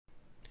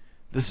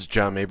This is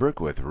John Maybrook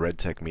with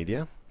RedTech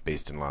Media,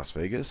 based in Las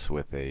Vegas,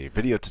 with a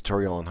video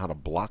tutorial on how to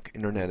block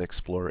Internet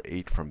Explorer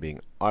 8 from being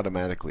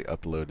automatically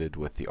uploaded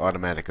with the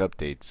automatic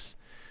updates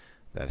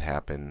that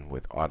happen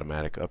with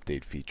automatic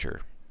update feature.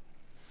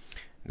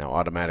 Now,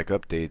 automatic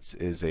updates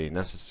is a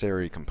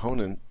necessary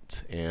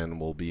component and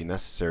will be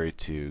necessary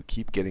to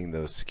keep getting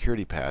those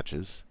security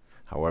patches.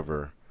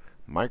 However,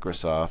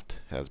 Microsoft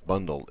has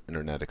bundled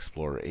Internet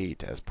Explorer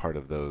 8 as part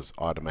of those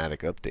automatic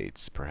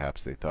updates.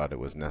 Perhaps they thought it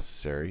was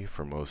necessary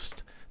for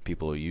most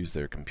people who use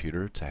their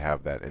computer to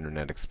have that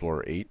Internet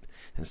Explorer 8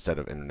 instead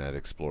of Internet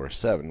Explorer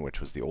 7, which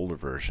was the older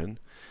version,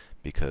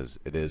 because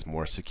it is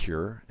more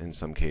secure in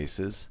some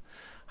cases.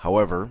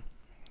 However,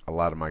 a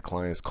lot of my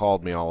clients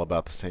called me all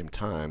about the same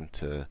time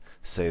to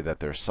say that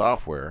their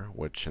software,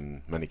 which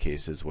in many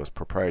cases was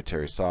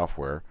proprietary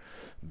software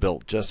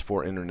built just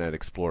for Internet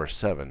Explorer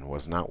 7,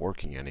 was not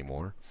working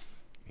anymore.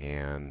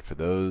 And for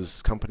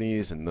those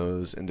companies and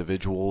those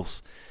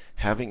individuals,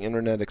 having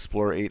Internet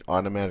Explorer 8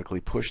 automatically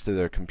pushed to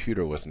their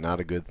computer was not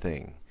a good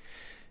thing,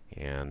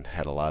 and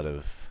had a lot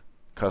of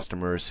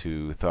customers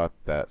who thought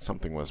that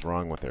something was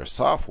wrong with their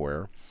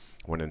software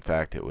when in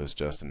fact it was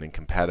just an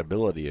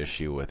incompatibility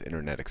issue with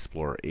Internet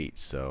Explorer 8.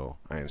 So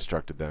I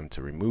instructed them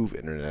to remove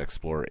Internet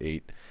Explorer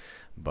 8,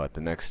 but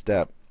the next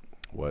step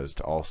was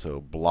to also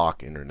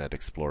block Internet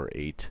Explorer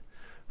 8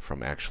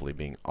 from actually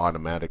being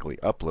automatically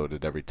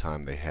uploaded every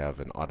time they have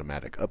an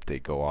automatic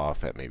update go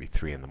off at maybe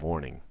 3 in the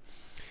morning.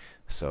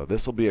 So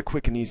this will be a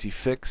quick and easy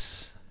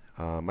fix.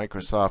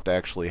 Microsoft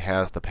actually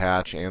has the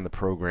patch and the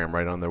program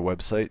right on their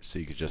website, so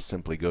you could just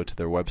simply go to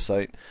their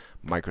website,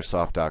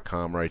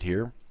 Microsoft.com, right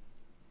here,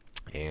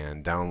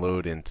 and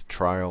download into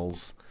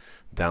Trials.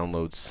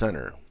 Download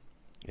Center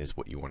is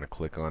what you want to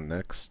click on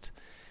next.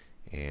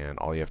 And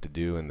all you have to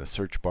do in the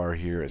search bar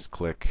here is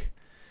click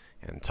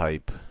and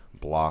type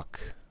block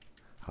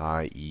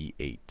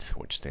IE8,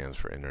 which stands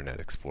for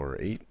Internet Explorer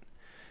 8.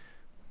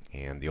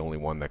 And the only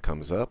one that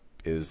comes up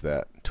is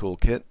that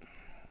toolkit.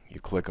 You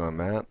click on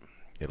that,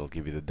 it'll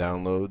give you the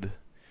download,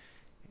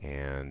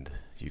 and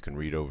you can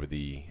read over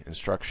the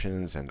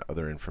instructions and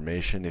other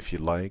information if you'd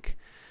like.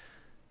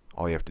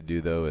 All you have to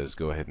do though is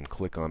go ahead and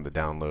click on the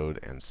download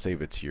and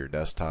save it to your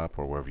desktop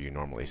or wherever you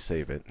normally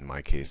save it. In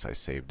my case, I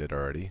saved it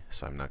already,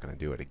 so I'm not going to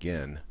do it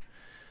again.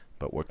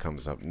 But what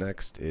comes up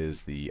next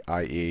is the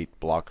IE8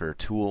 blocker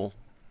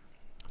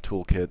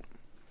toolkit,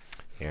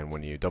 and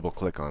when you double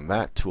click on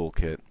that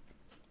toolkit,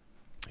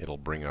 it'll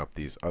bring up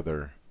these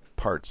other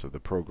parts of the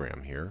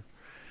program here,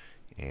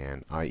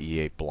 and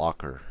IE8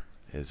 blocker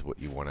is what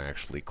you want to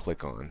actually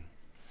click on.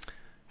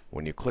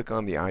 When you click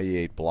on the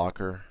IE8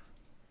 blocker,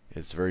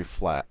 it's very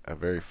flat, a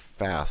very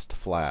fast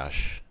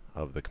flash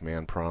of the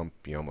command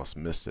prompt. You almost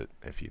miss it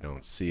if you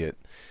don't see it.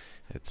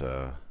 It's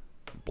a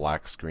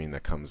black screen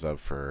that comes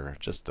up for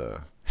just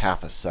a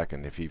half a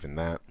second, if even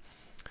that,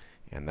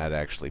 and that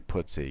actually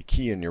puts a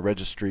key in your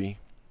registry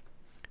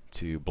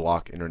to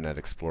block Internet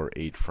Explorer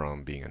 8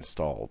 from being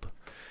installed.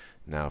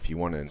 Now, if you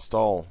want to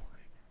install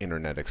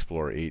Internet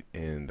Explorer 8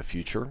 in the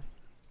future,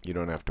 you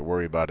don't have to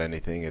worry about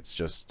anything. It's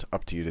just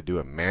up to you to do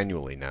it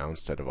manually now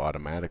instead of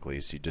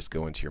automatically. So you just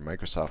go into your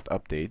Microsoft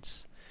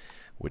updates,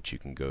 which you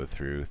can go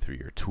through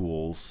your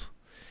tools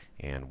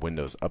and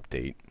Windows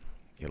Update.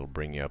 It'll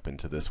bring you up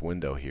into this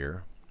window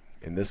here.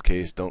 In this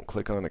case, don't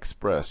click on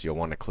Express. You'll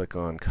want to click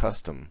on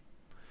Custom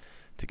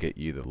to get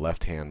you the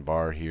left-hand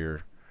bar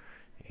here,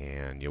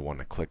 and you'll want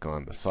to click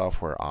on the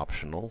Software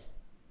Optional,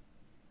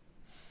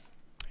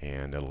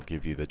 and it'll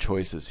give you the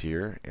choices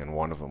here, and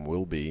one of them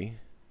will be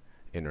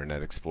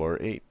Internet Explorer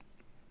 8.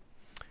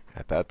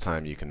 At that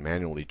time, you can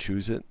manually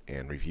choose it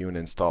and review and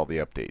install the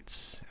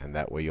updates, and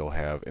that way you'll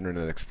have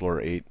Internet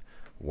Explorer 8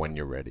 when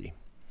you're ready.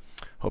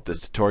 Hope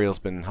this tutorial has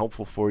been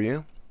helpful for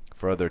you.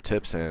 For other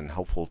tips and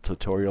helpful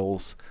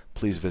tutorials,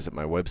 please visit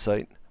my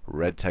website,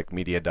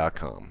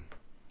 redtechmedia.com.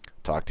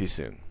 Talk to you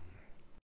soon.